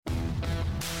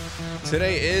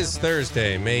Today is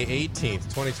Thursday, May 18th,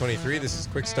 2023. This is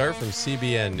Quick Start from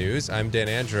CBN News. I'm Dan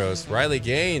Andros. Riley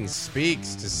Gaines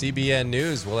speaks to CBN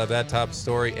News. We'll have that top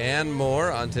story and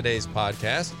more on today's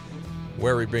podcast,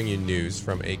 where we bring you news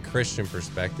from a Christian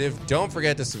perspective. Don't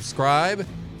forget to subscribe.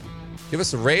 Give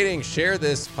us a rating. Share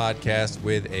this podcast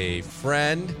with a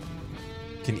friend.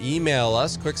 You can email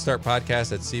us,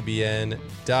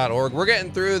 quickstartpodcast@cbn.org. We're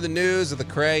getting through the news of the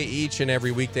cray each and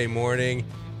every weekday morning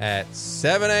at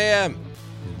 7 a.m.,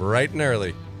 bright and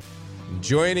early.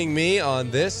 Joining me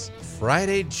on this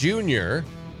Friday Junior,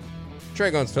 Trey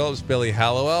Goins-Phillips, Billy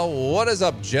Hallowell. What is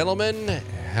up, gentlemen?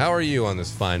 How are you on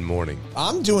this fine morning?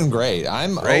 I'm doing great.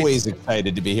 I'm always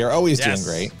excited to be here. Always doing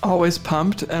great. Always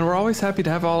pumped, and we're always happy to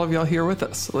have all of y'all here with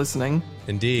us, listening.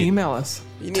 Indeed. Email us.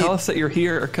 Tell us that you're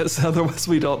here, because otherwise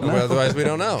we don't know. Otherwise we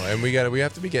don't know, and we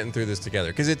have to be getting through this together,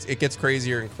 because it gets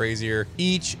crazier and crazier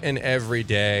each and every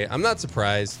day. I'm not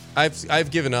surprised. I've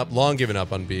long given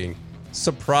up on being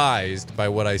surprised by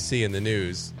what I see in the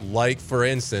news. Like, for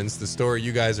instance, the story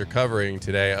you guys are covering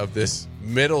today of this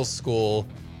middle school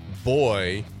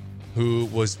boy who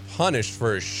was punished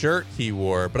for a shirt he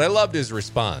wore, but I loved his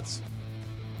response.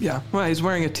 Yeah, well, he's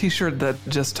wearing a t-shirt that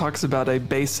just talks about a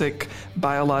basic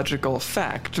biological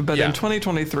fact, but in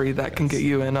 2023, that can get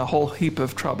you in a whole heap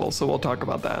of trouble, so we'll talk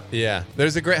about that. Yeah,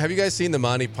 have you guys seen the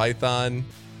Monty Python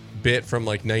bit from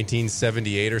like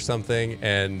 1978 or something?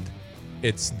 And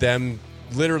it's them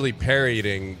literally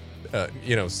parodying,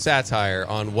 satire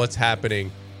on what's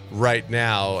happening right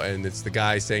now, and it's the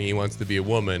guy saying he wants to be a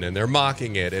woman, and they're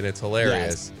mocking it, and it's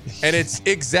hilarious. Yes. And it's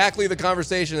exactly the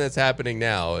conversation that's happening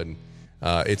now, and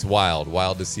it's wild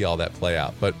to see all that play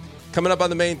out. But coming up on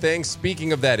the main thing,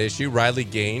 speaking of that issue, Riley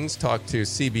Gaines talked to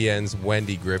CBN's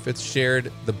Wendy Griffiths,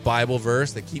 shared the Bible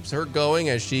verse that keeps her going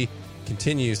as she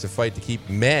continues to fight to keep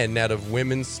men out of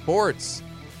women's sports.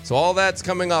 So all that's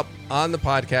coming up on the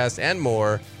podcast and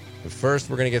more. But first,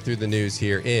 we're going to get through the news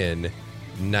here in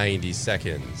 90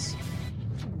 seconds.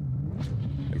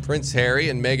 And Prince Harry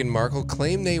and Meghan Markle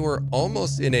claim they were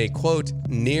almost in a, quote,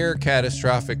 near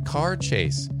catastrophic car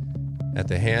chase at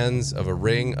the hands of a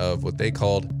ring of what they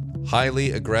called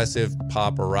highly aggressive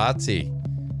paparazzi.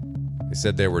 They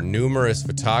said there were numerous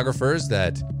photographers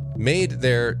that made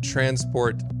their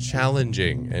transport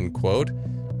challenging, end quote.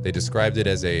 They described it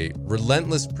as a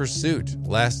relentless pursuit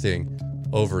lasting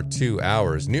over 2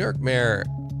 hours. New York Mayor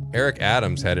Eric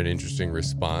Adams had an interesting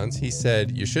response. He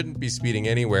said, "You shouldn't be speeding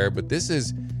anywhere, but this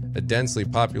is a densely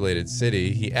populated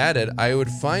city." He added, "I would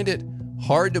find it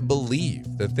hard to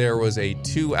believe that there was a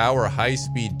 2-hour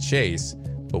high-speed chase,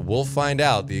 but we'll find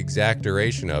out the exact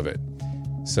duration of it."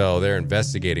 So they're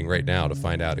investigating right now to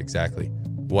find out exactly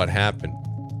what happened.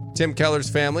 Tim Keller's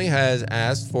family has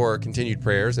asked for continued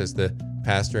prayers as the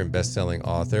pastor and best-selling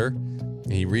author.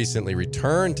 He recently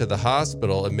returned to the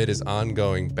hospital amid his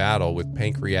ongoing battle with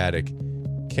pancreatic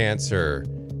cancer.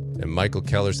 And Michael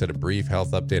Keller said a brief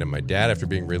health update on my dad. After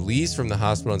being released from the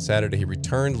hospital on Saturday, he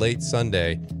returned late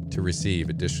Sunday to receive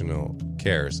additional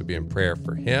care. So be in prayer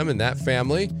for him and that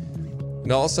family.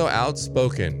 And also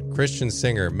outspoken Christian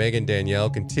singer Meghan Danielle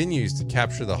continues to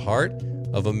capture the heart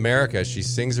of America as she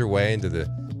sings her way into the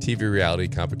TV reality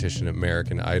competition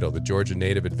American Idol. The Georgia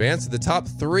native advanced to the top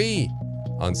 3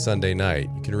 on Sunday night.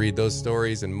 You can read those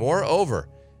stories and more over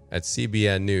at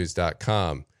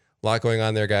cbnnews.com. A lot going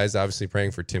on there, guys. Obviously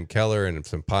praying for Tim Keller and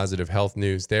some positive health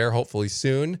news there, hopefully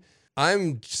soon.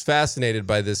 I'm just fascinated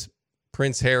by this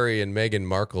Prince Harry and Meghan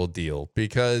Markle deal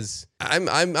because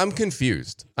I'm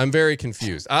confused. I'm very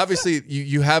confused. Obviously,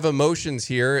 you have emotions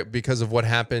here because of what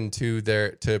happened to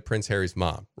Prince Harry's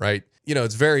mom, right? You know,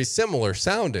 it's very similar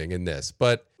sounding in this,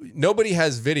 but nobody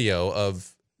has video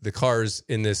of the cars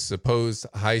in this supposed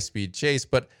high-speed chase.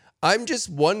 But I'm just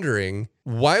wondering,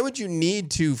 why would you need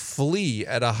to flee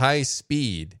at a high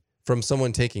speed from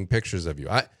someone taking pictures of you?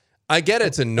 I get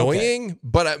it's annoying,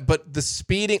 but the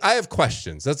speeding, I have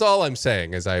questions. That's all I'm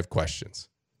saying is I have questions.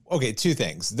 Okay, 2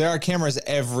 things. There are cameras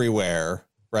everywhere,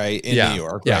 right, in New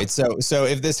York, right? So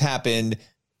if this happened,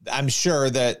 I'm sure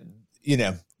that,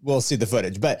 we'll see the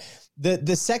footage. But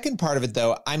the second part of it,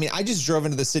 though, I mean, I just drove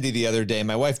into the city the other day.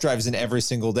 My wife drives in every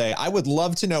single day. I would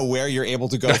love to know where you're able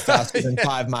to go faster than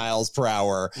 5 miles per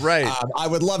hour. Right. I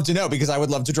would love to know because I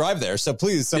would love to drive there. So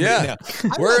please, somebody know.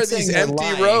 Where are these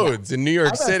empty roads in New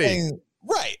York City?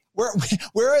 Right.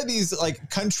 Where are these like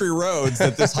country roads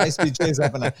that this high speed chase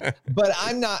happened on? But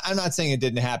I'm not saying it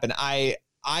didn't happen.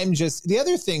 I'm just, the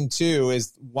other thing too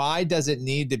is, why does it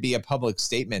need to be a public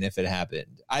statement if it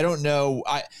happened? I don't know.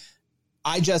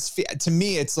 I just, to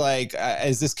me, it's like,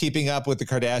 is this keeping up with the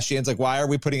Kardashians? Like, why are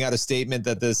we putting out a statement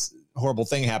that this horrible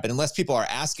thing happen, unless people are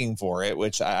asking for it,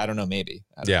 which I don't know, maybe.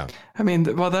 Yeah. I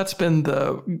mean, well, that's been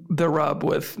the rub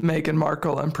with Meghan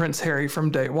Markle and Prince Harry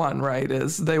from day one, right?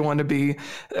 Is they want to be,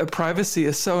 privacy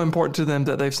is so important to them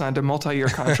that they've signed a multi-year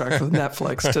contract with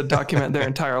Netflix to document their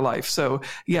entire life. So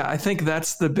yeah, I think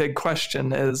that's the big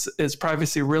question is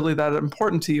privacy really that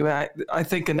important to you? And I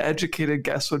think an educated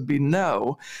guess would be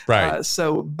no. Right.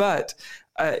 But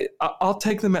I'll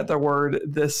take them at their word.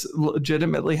 This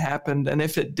legitimately happened. And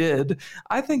if it did,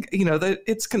 I think, that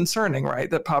it's concerning, right?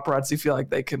 That paparazzi feel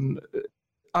like they can,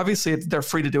 obviously they're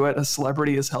free to do it. A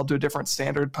celebrity is held to a different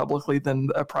standard publicly than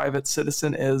a private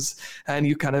citizen is. And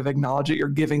you kind of acknowledge it. You're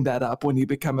giving that up when you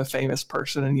become a famous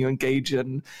person and you engage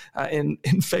in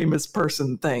famous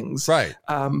person things. Right.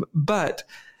 But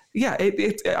yeah,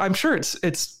 I'm sure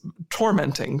it's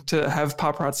tormenting to have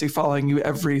paparazzi following you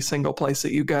every single place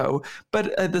that you go.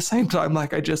 But at the same time,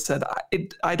 like I just said,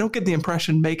 I don't get the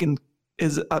impression Meghan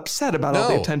is upset about all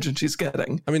the attention she's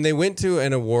getting. I mean, they went to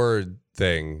an award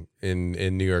thing in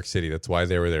New York City. That's why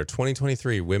they were there.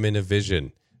 2023 Women of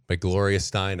Vision by Gloria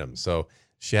Steinem. So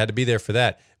she had to be there for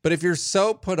that. But if you're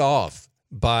so put off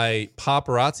by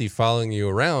paparazzi following you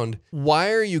around,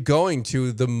 why are you going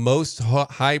to the most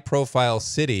high-profile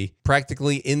city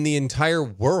practically in the entire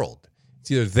world? It's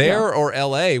either there or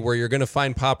LA where you're going to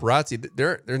find paparazzi.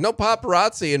 There's no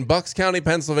paparazzi in Bucks County,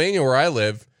 Pennsylvania, where I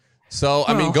live. So,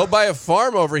 I mean, go buy a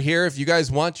farm over here if you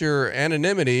guys want your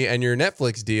anonymity and your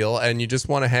Netflix deal and you just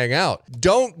want to hang out.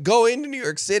 Don't go into New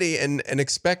York City and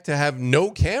expect to have no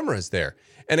cameras there.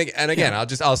 And again,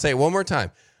 I'll say it one more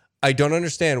time. I don't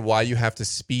understand why you have to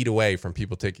speed away from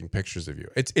people taking pictures of you.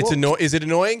 Is it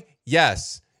annoying?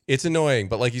 Yes, it's annoying.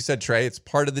 But like you said, Trey, it's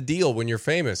part of the deal when you're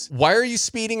famous. Why are you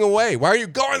speeding away? Why are you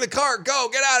going in the car? Go,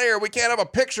 get out of here. We can't have a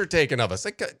picture taken of us.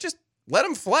 Like, just let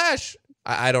them flash.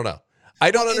 I don't know. I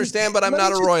don't understand, but I'm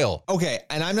not a royal. Okay,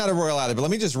 and I'm not a royal either, but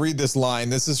let me just read this line.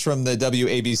 This is from the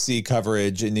WABC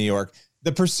coverage in New York.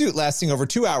 The pursuit, lasting over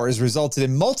 2 hours, resulted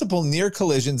in multiple near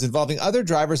collisions involving other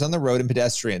drivers on the road and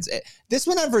pedestrians. This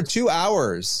went on for 2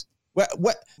 hours.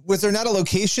 What was there not a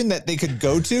location that they could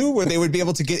go to where they would be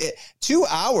able to get it? 2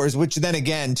 hours, which then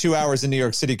again, 2 hours in New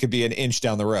York City could be an inch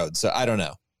down the road. So I don't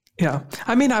know. Yeah.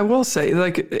 I mean, I will say,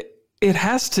 like,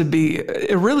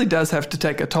 it really does have to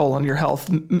take a toll on your health,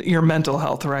 your mental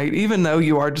health, right? Even though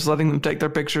you are just letting them take their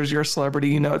pictures, you're a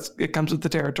celebrity, it comes with the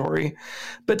territory.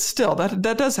 But still,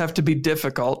 that does have to be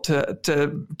difficult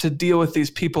to deal with these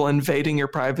people invading your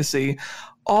privacy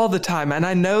all the time. And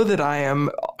I know that I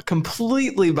am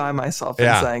completely by myself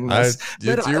in saying this.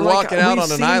 You're walking out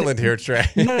on an island here, Trey.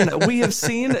 No. We have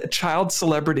seen child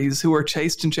celebrities who were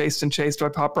chased and chased and chased by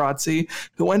paparazzi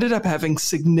who ended up having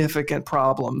significant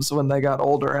problems when they got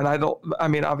older. And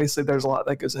obviously there's a lot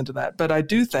that goes into that. But I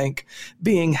do think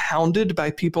being hounded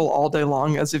by people all day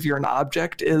long as if you're an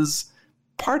object is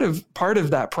part of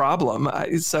that problem.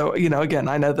 So, again,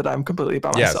 I know that I'm completely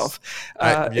by myself.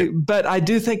 But I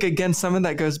do think, again, some of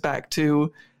that goes back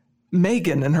to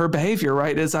Meghan and her behavior,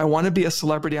 right? Is I want to be a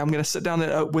celebrity. I'm going to sit down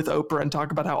with Oprah and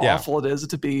talk about how awful it is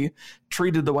to be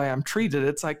treated the way I'm treated.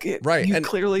 It's like, you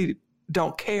clearly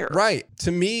don't care. Right.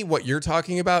 To me, what you're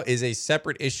talking about is a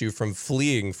separate issue from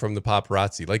fleeing from the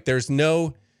paparazzi. Like there is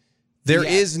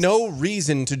no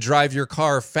reason to drive your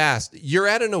car fast. You're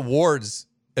at an awards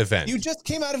event. You just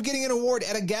came out of getting an award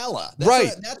at a gala.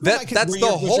 Right. That's the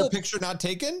whole... Was your picture not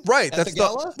taken? Right. At the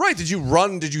gala? Right. Did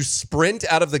you sprint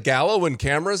out of the gala when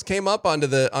cameras came up onto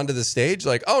the stage?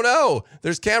 Like, oh no,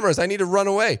 there's cameras. I need to run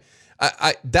away.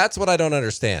 That's what I don't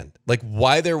understand. Like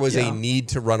why there was a need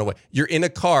to run away. You're in a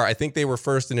car. I think they were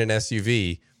first in an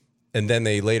SUV and then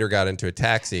they later got into a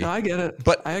taxi. No, I get it.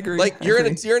 But I agree. Like you're in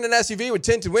an SUV with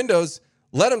tinted windows.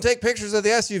 Let them take pictures of the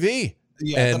SUV.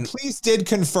 Yeah, the police did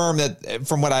confirm that,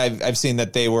 from what I've seen,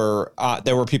 that there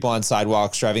were people on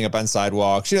sidewalks, driving up on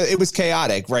sidewalks. It was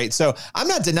chaotic, right? So I'm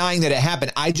not denying that it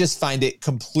happened. I just find it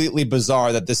completely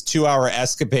bizarre that this 2-hour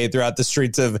escapade throughout the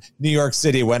streets of New York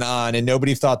City went on, and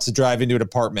nobody thought to drive into an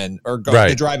apartment or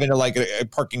to drive into like a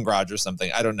parking garage or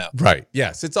something. I don't know. Right.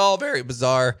 Yes, it's all very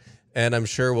bizarre, and I'm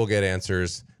sure we'll get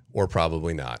answers, or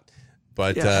probably not.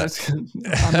 But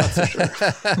I'm not so sure.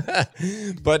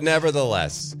 But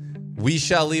nevertheless, we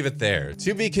shall leave it there.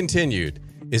 To be continued.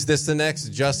 Is this the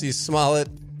next Jussie Smollett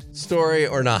story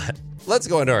or not? Let's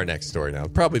go into our next story now.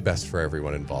 Probably best for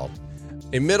everyone involved.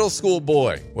 A middle school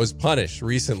boy was punished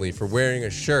recently for wearing a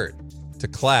shirt to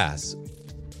class.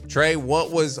 Trey, what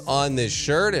was on this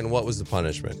shirt and what was the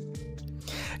punishment?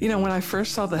 When I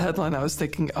first saw the headline, I was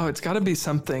thinking, oh, it's got to be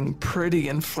something pretty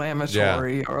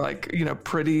inflammatory or like,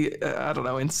 pretty, I don't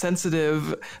know,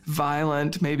 insensitive,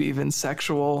 violent, maybe even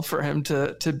sexual for him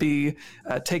to be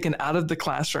taken out of the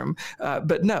classroom.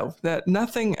 But no, that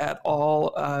nothing at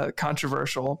all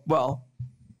controversial. Well,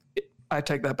 I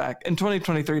take that back. In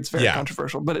 2023, it's very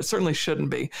controversial, but it certainly shouldn't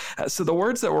be. So the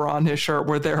words that were on his shirt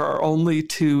were "there are only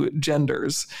two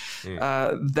genders."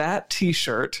 That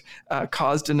T-shirt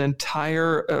caused an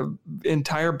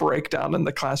entire breakdown in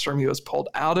the classroom. He was pulled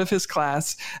out of his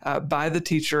class by the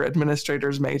teacher.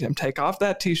 Administrators made him take off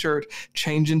that T-shirt,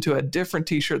 change into a different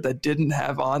T-shirt that didn't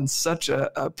have on such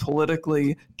a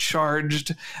politically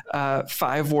charged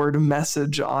 5-word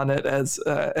message on it as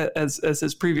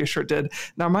his previous shirt did.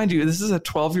 Now, mind you, this is a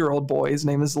 12-year-old boy. His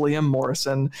name is Liam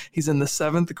Morrison. He's in the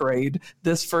 7th grade.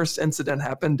 This first incident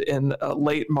happened in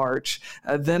late March.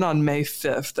 Then on May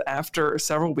 5th, after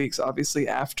several weeks, obviously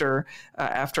after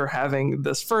having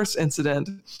this first incident,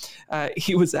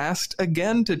 he was asked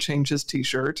again to change his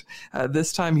T-shirt.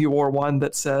 This time he wore one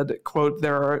that said, quote,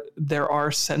 there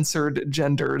are censored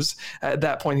genders. At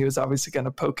that point, he was obviously kind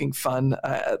of poking fun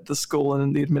at the school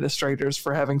and the administrators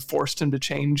for having forced him to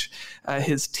change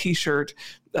his T-shirt.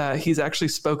 He's actually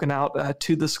spoken out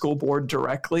to the school board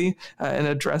directly and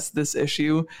addressed this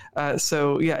issue. It's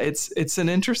an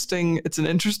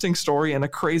interesting story and a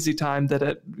crazy time that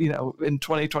in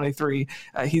 2023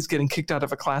 he's getting kicked out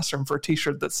of a classroom for a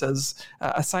T-shirt that says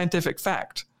a scientific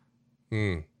fact.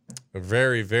 A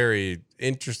very, very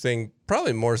interesting,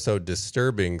 probably more so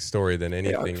disturbing story than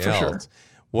anything else. Sure.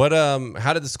 What?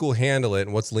 How did the school handle it,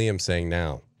 and what's Liam saying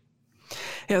now?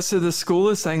 Yeah, so the school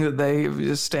is saying that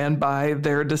they stand by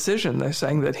their decision. They're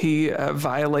saying that he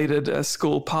violated a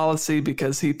school policy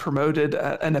because he promoted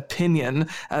an opinion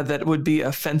that would be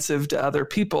offensive to other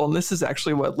people. And this is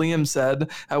actually what Liam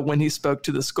said when he spoke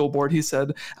to the school board. He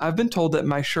said, "I've been told that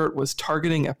my shirt was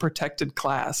targeting a protected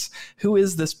class. Who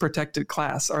is this protected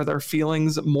class? Are their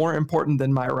feelings more important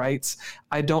than my rights?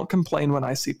 I don't complain when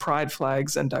I see pride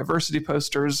flags and diversity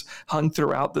posters hung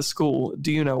throughout the school. Do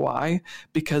you know why?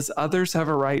 Because others have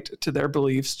a right to their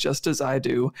beliefs just as I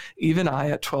do. Even I,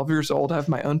 at 12 years old, have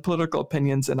my own political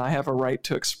opinions, and I have a right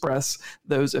to express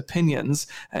those opinions."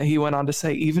 He went on to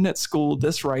say, even at school,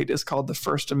 this right is called the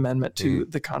First Amendment to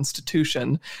the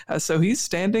Constitution. So he's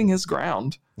standing his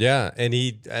ground. Yeah, and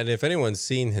if anyone's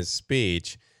seen his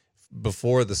speech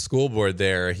before the school board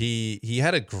there, he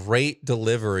had a great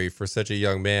delivery for such a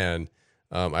young man.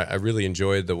 I really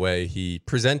enjoyed the way he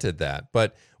presented that.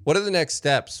 But what are the next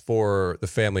steps for the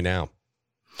family now?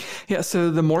 Yeah,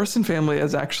 so the Morrison family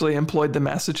has actually employed the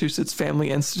Massachusetts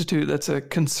Family Institute. That's a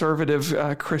conservative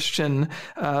Christian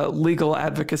legal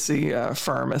advocacy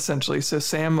firm, essentially. So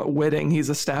Sam Whitting, he's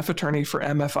a staff attorney for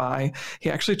MFI.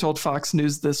 He actually told Fox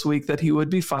News this week that he would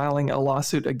be filing a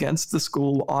lawsuit against the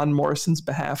school on Morrison's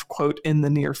behalf, quote, in the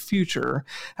near future.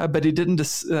 But he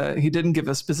didn't give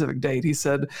a specific date. He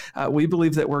said, "We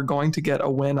believe that we're going to get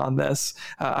a win on this.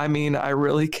 I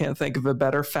really can't think of a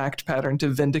better fact pattern to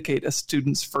vindicate a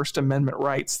student's First Amendment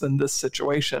rights than this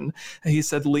situation." He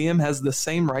said Liam has the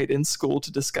same right in school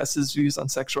to discuss his views on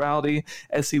sexuality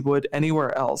as he would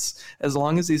anywhere else, as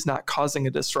long as he's not causing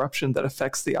a disruption that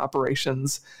affects the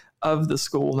operations of the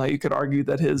school. Now, you could argue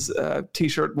that his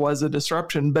T-shirt was a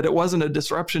disruption, but it wasn't a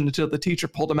disruption until the teacher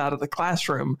pulled him out of the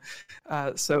classroom.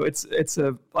 So it's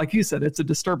a, like you said, it's a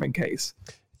disturbing case.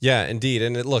 Yeah, indeed.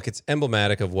 And it's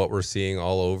emblematic of what we're seeing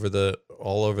all over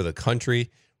the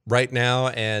country right now.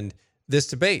 And this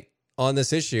debate on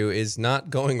this issue is not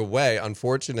going away.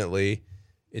 Unfortunately,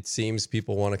 it seems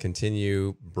people want to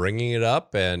continue bringing it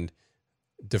up and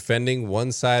defending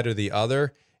one side or the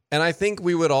other. And I think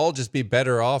we would all just be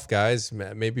better off, guys.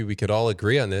 Maybe we could all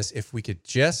agree on this. If we could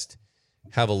just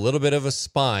have a little bit of a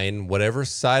spine, whatever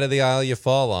side of the aisle you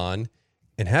fall on,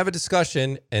 and have a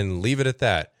discussion and leave it at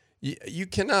that. You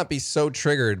cannot be so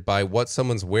triggered by what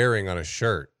someone's wearing on a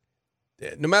shirt.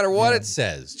 No matter what it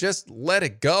says, just let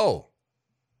it go.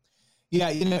 Yeah,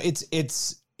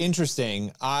 it's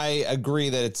interesting. I agree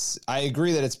that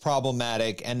it's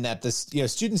problematic, and that this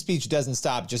student speech doesn't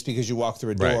stop just because you walk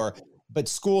through a door. Right. But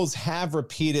schools have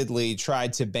repeatedly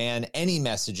tried to ban any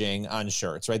messaging on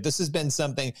shirts. Right, this has been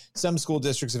something. Some school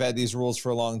districts have had these rules for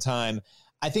a long time.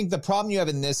 I think the problem you have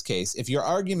in this case, if your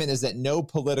argument is that no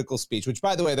political speech, which,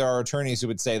 by the way, there are attorneys who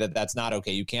would say that that's not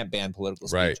okay. You can't ban political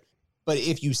speech. Right. But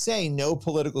if you say no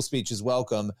political speech is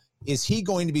welcome, is he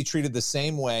going to be treated the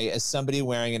same way as somebody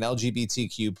wearing an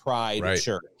LGBTQ pride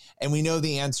shirt? And we know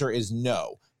the answer is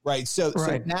no. Right. So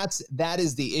that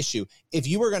is the issue. If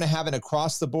you were going to have an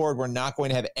across the board, we're not going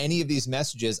to have any of these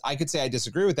messages, I could say I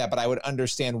disagree with that, but I would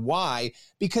understand why,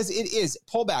 because it is,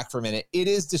 pull back for a minute, it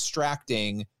is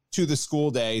distracting to the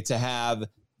school day to have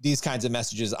these kinds of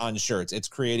messages on shirts. It's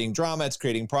creating drama, it's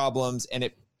creating problems, and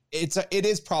it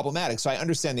is problematic. So I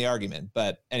understand the argument,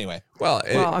 but anyway. Well,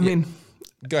 I mean,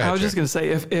 go ahead. I was just going to say,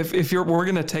 if we're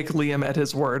going to take Liam at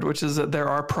his word, which is that there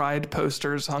are pride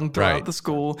posters hung throughout the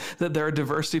school, that there are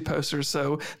diversity posters.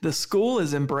 So the school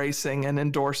is embracing and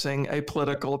endorsing a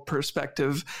political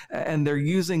perspective, and they're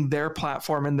using their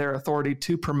platform and their authority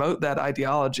to promote that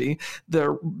ideology.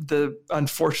 The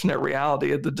unfortunate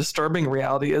reality, the disturbing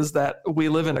reality, is that we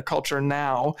live in a culture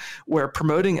now where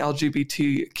promoting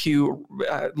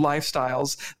LGBTQ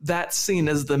lifestyles, that's seen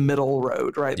as the middle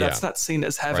road, right? Yeah. That's not seen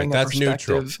as having a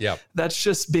perspective. Yep.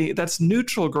 That's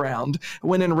neutral ground,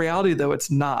 when in reality, though,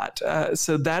 it's not.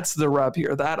 So that's the rub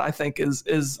here. That, I think,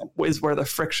 is where the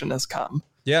friction has come.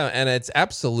 Yeah, and it's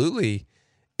absolutely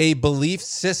a belief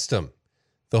system.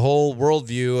 The whole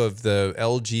worldview of the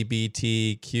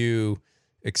LGBTQ,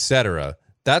 etc.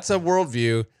 That's a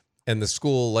worldview, and the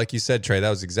school, like you said, Trey, that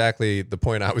was exactly the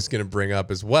point I was going to bring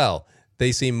up as well.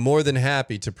 They seem more than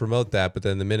happy to promote that, but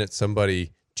then the minute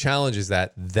somebody challenges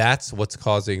that, that's what's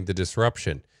causing the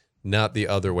disruption, not the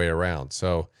other way around.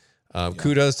 So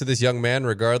kudos to this young man,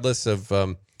 regardless of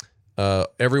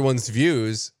everyone's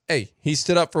views. Hey, he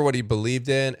stood up for what he believed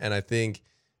in, and I think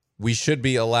we should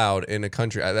be allowed in a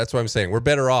country. That's what I'm saying. We're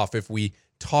better off if we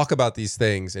talk about these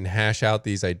things and hash out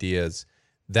these ideas.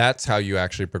 That's how you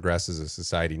actually progress as a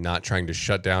society, not trying to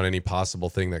shut down any possible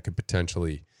thing that could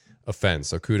potentially offend.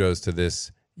 So kudos to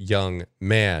this young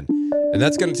man. And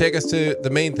that's going to take us to the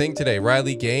main thing today.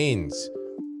 Riley Gaines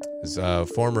is a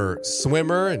former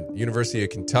swimmer at University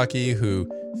of Kentucky who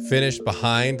finished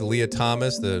behind Leah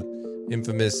Thomas, the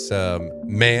infamous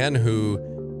man who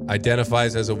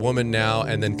identifies as a woman now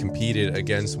and then competed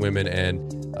against women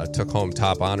and took home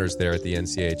top honors there at the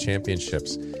NCAA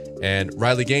championships. And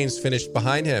Riley Gaines finished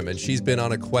behind him, and she's been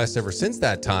on a quest ever since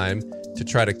that time to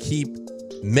try to keep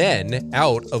men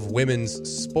out of women's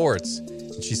sports.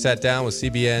 She sat down with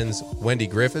CBN's Wendy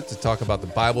Griffith to talk about the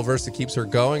Bible verse that keeps her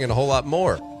going and a whole lot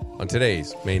more on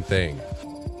today's main thing.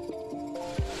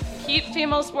 Keep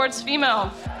female sports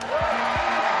female.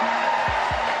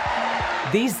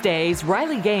 These days,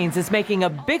 Riley Gaines is making a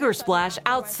bigger splash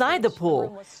outside the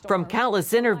pool. From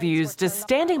countless interviews to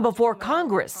standing before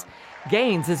Congress,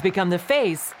 Gaines has become the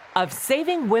face of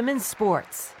saving women's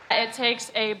sports. It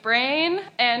takes a brain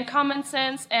and common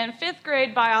sense and fifth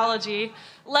grade biology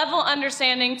level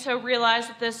understanding to realize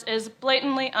that this is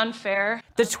blatantly unfair.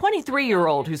 The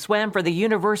 23-year-old who swam for the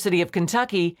University of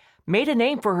Kentucky made a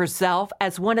name for herself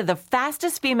as one of the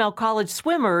fastest female college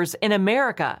swimmers in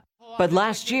America. But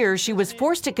last year, she was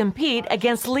forced to compete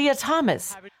against Leah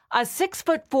Thomas, a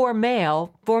 6'4"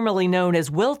 male, formerly known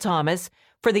as Will Thomas,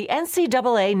 for the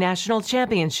NCAA National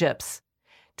Championships.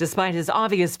 Despite his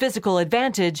obvious physical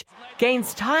advantage,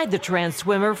 Gaines tied the trans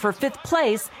swimmer for 5th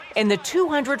place in the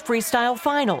 200 freestyle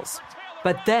finals.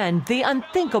 But then the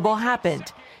unthinkable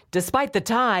happened. Despite the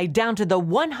tie down to the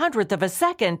 100th of a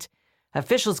second,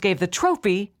 officials gave the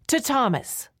trophy to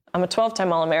Thomas. I'm a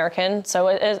 12-time All-American, so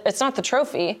it's not the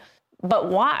trophy. But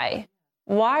why?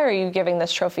 Why are you giving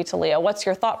this trophy to Leah? What's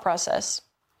your thought process?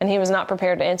 And he was not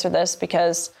prepared to answer this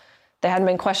because they hadn't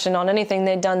been questioned on anything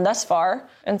they'd done thus far.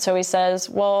 And so he says,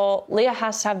 well, Leah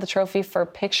has to have the trophy for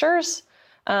pictures.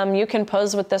 You can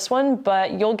pose with this one,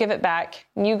 but you'll give it back.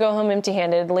 You go home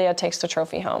empty-handed. Leah takes the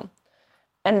trophy home.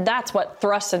 And that's what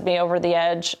thrusted me over the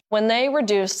edge. When they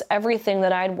reduced everything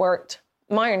that I'd worked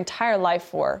my entire life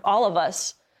for, all of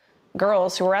us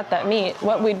girls who were at that meet,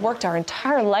 what we'd worked our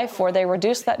entire life for, they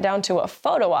reduced that down to a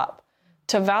photo op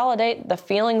to validate the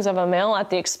feelings of a male at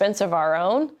the expense of our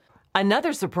own.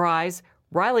 Another surprise,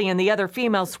 Riley and the other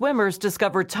female swimmers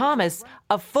discovered Thomas,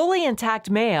 a fully intact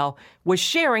male, was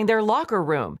sharing their locker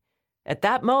room. At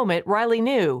that moment, Riley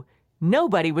knew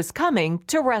nobody was coming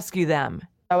to rescue them.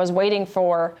 I was waiting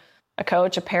for a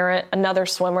coach, a parent, another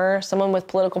swimmer, someone with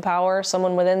political power,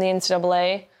 someone within the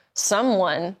NCAA,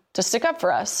 someone to stick up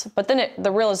for us. But then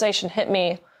the realization hit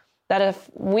me that if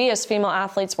we as female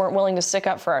athletes weren't willing to stick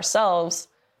up for ourselves,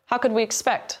 how could we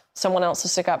expect someone else to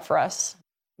stick up for us?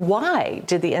 Why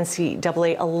did the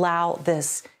NCAA allow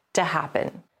this to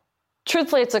happen?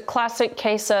 Truthfully, it's a classic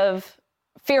case of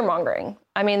fear-mongering.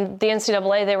 I mean, the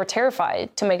NCAA, they were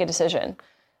terrified to make a decision.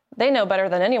 They know better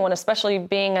than anyone, especially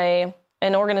being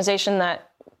an organization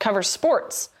that covers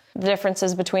sports, the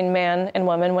differences between man and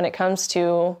woman when it comes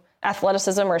to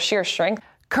athleticism or sheer strength.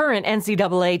 Current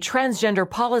NCAA transgender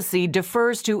policy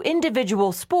defers to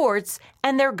individual sports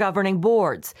and their governing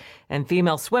boards, and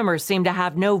female swimmers seem to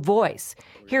have no voice.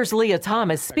 Here's Leah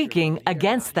Thomas speaking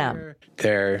against them.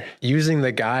 They're using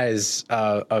the guise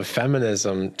of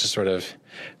feminism to sort of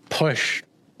push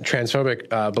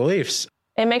transphobic beliefs.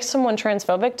 It makes someone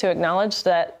transphobic to acknowledge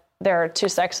that there are two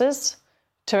sexes,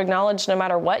 to acknowledge no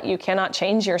matter what, you cannot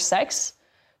change your sex,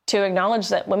 to acknowledge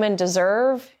that women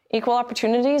deserve equal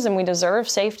opportunities and we deserve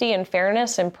safety and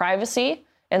fairness and privacy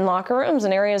in locker rooms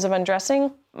and areas of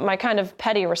undressing. My kind of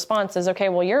petty response is, okay,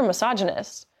 well, you're a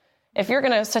misogynist. If you're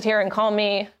going to sit here and call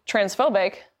me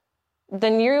transphobic,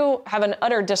 then you have an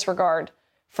utter disregard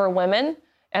for women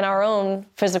and our own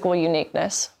physical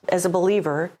uniqueness. As a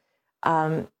believer,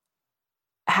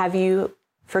 have you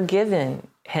forgiven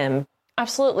him?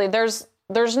 Absolutely.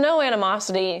 There's no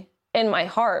animosity in my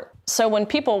heart. So when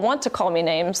people want to call me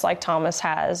names like Thomas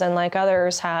has and like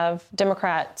others have,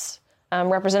 Democrats,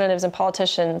 representatives and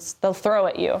politicians, they'll throw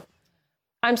at you.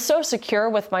 I'm so secure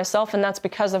with myself, and that's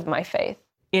because of my faith.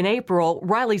 In April,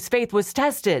 Riley's faith was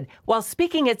tested while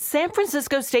speaking at San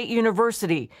Francisco State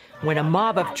University when a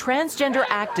mob of transgender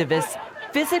activists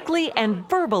physically and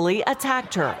verbally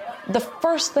attacked her. The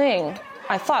first thing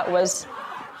I thought was,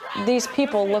 these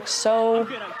people look so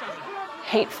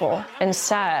hateful and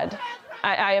sad.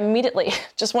 I immediately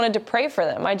just wanted to pray for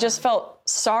them. I just felt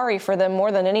sorry for them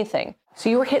more than anything.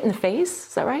 So you were hit in the face,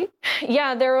 is that right?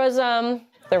 Yeah, there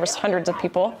was hundreds of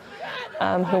people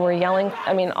who were yelling,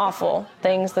 awful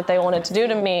things that they wanted to do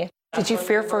to me. Did you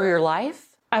fear for your life?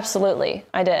 Absolutely,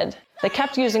 I did. They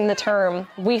kept using the term,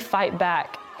 "we fight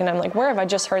back." And I'm like, where have I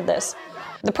just heard this?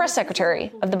 The press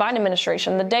secretary of the Biden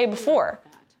administration, the day before,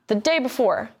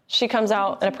 she comes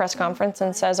out in a press conference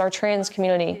and says our trans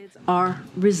community are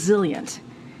resilient.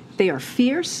 They are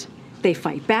fierce. They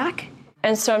fight back.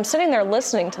 And so I'm sitting there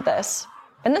listening to this,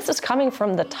 and this is coming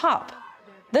from the top.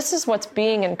 This is what's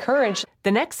being encouraged.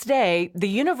 The next day, the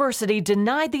university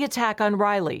denied the attack on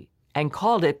Riley and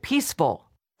called it peaceful.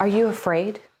 Are you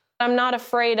afraid? I'm not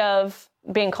afraid of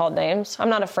being called names. I'm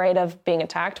not afraid of being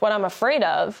attacked. What I'm afraid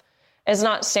of is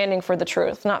not standing for the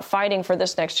truth, not fighting for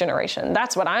this next generation.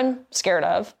 That's what I'm scared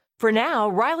of. For now,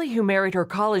 Riley, who married her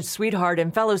college sweetheart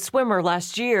and fellow swimmer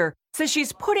last year, says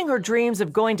she's putting her dreams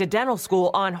of going to dental school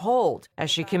on hold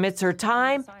as she commits her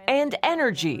time and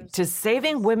energy to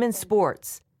saving women's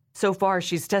sports. So far,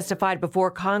 she's testified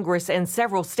before Congress and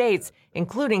several states,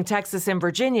 including Texas and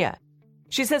Virginia.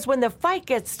 She says when the fight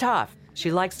gets tough,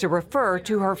 she likes to refer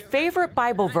to her favorite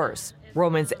Bible verse,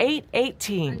 Romans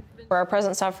 8:18. Our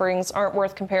present sufferings aren't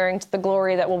worth comparing to the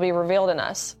glory that will be revealed in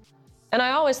us. And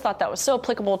I always thought that was so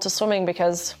applicable to swimming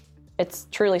because it's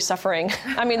truly suffering.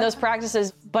 Those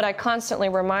practices, but I constantly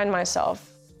remind myself,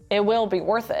 it will be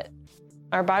worth it.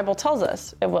 Our Bible tells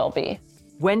us it will be.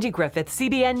 Wendy Griffith,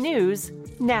 CBN News,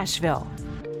 Nashville.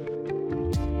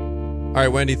 All right,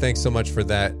 Wendy, thanks so much for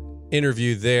that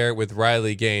interview there with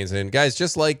Riley Gaines. And guys,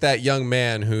 just like that young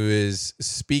man who is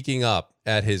speaking up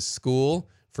at his school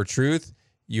for truth,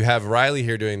 you have Riley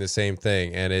here doing the same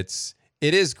thing. And it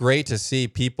is great to see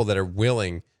people that are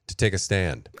willing to take a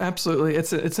stand. Absolutely.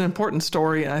 It's an important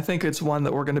story, and I think it's one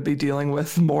that we're going to be dealing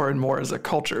with more and more as a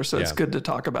culture, so it's good to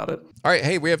talk about it. All right.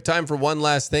 Hey, we have time for one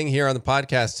last thing here on the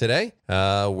podcast today.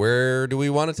 Where do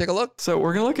we want to take a look? So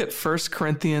we're going to look at 1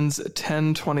 Corinthians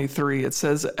 10:23. It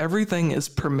says, everything is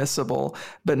permissible,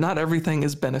 but not everything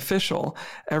is beneficial.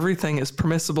 Everything is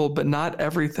permissible, but not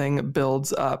everything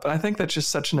builds up. And I think that's just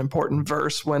such an important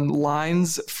verse when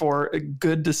lines for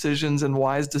good decisions and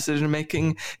wise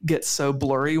decision-making get so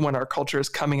blurry when our culture is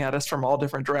coming at us from all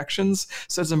different directions.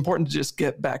 So it's important to just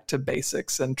get back to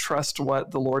basics and trust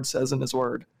what the Lord says in his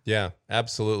word. Yeah,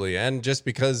 absolutely. And just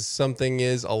because something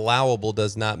is allowable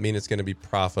does not mean it's going to be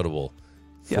profitable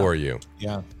for you.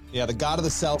 Yeah. Yeah. The God of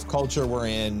the self culture we're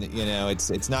in,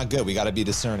 it's not good. We got to be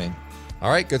discerning. All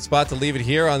right. Good spot to leave it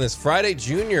here on this Friday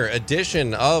Junior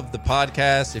edition of the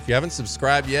podcast. If you haven't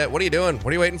subscribed yet, what are you doing? What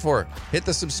are you waiting for? Hit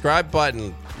the subscribe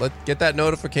button. Let's get that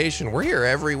notification. We're here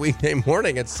every weekday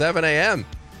morning at 7 a.m.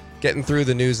 getting through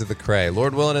the news of the Cray.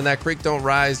 Lord willing, and that creek don't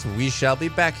rise. We shall be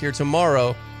back here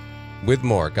tomorrow with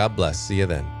more. God bless. See you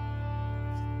then.